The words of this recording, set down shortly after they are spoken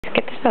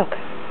smoke.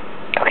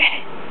 Go get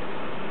it.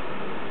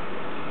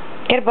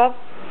 Get it, bub.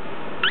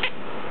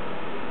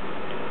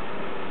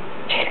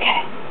 Chase, get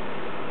it.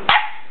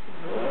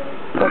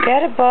 Go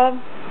get it, bub.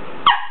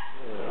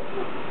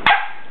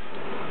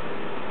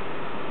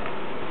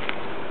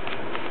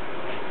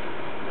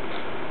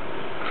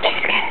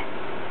 Chase, get it.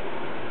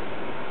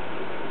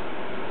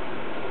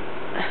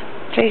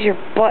 Chase, your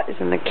butt is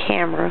in the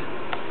camera.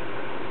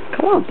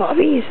 Come on,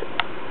 Bobbies.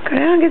 Go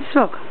down and get the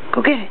smoke.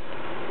 Go get it.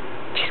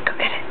 Just go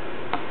get it.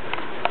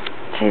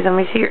 Chase, let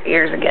me see your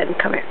ears again.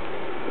 Come here.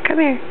 Come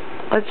here.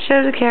 Let's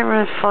show the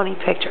camera a funny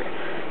picture.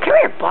 Come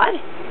here, bud.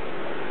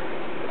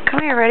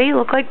 Come here, ready?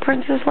 Look like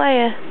Princess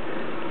Leia.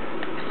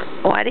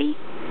 Ready?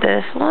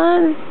 This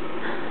one.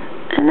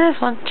 And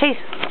this one. Chase,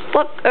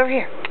 look over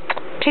here.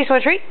 Chase,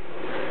 want a treat?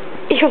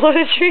 You want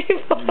a treat,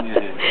 bud? Yeah.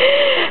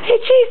 Hey,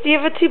 Chase, do you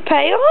have a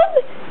toupee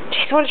on?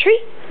 Chase, want a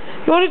treat?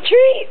 You want a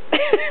treat?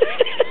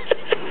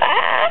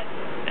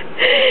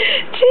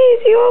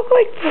 Chase, you look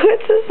like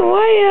Princess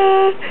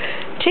Leia.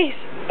 Chase,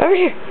 over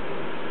here.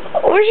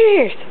 Where's your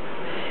ears?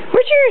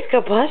 Where'd your ears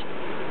go, bud?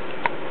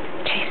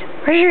 Chase,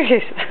 where's your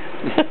ears?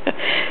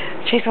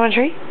 Chase, want a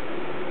treat?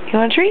 You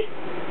want a treat?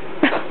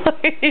 Look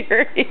at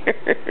your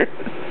ears.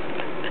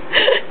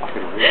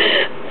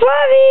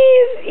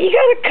 Bobbies, you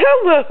got a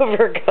come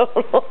over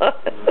going on.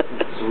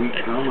 Sweet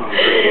come over.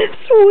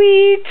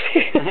 Sweet.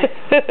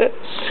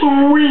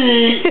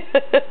 Sweet.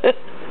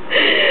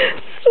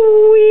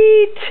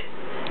 Sweet.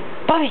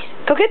 Bobbies,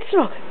 go get the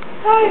smoke.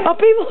 Oh,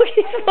 people, look,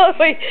 he's smoking.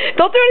 Wait,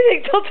 don't do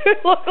anything. Don't do it.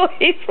 Look,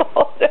 he's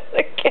falling on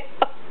the couch.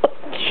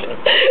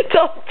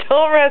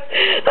 Don't rest.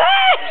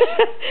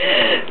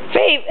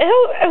 Babe,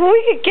 we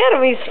could get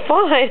him. He's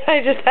fine.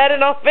 I just had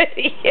it on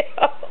video.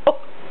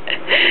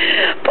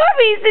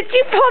 Bobbies, did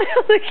you fall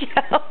on the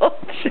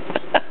couch?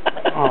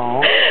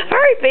 Oh.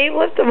 Hurry, babe,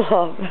 lift him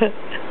up.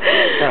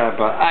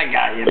 But I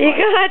got you. You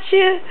got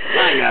you.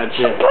 I got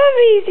you.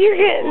 Bobbies, you're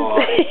getting.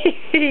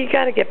 You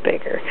gotta get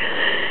bigger.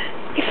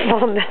 You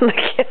falling down the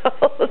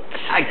couch.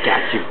 I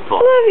got you, bud.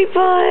 Love you,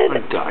 bud. I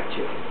got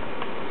you.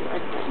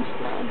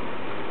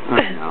 I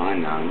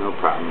know, no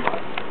problem,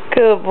 bud.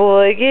 Good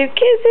boy, give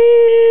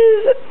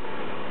kisses.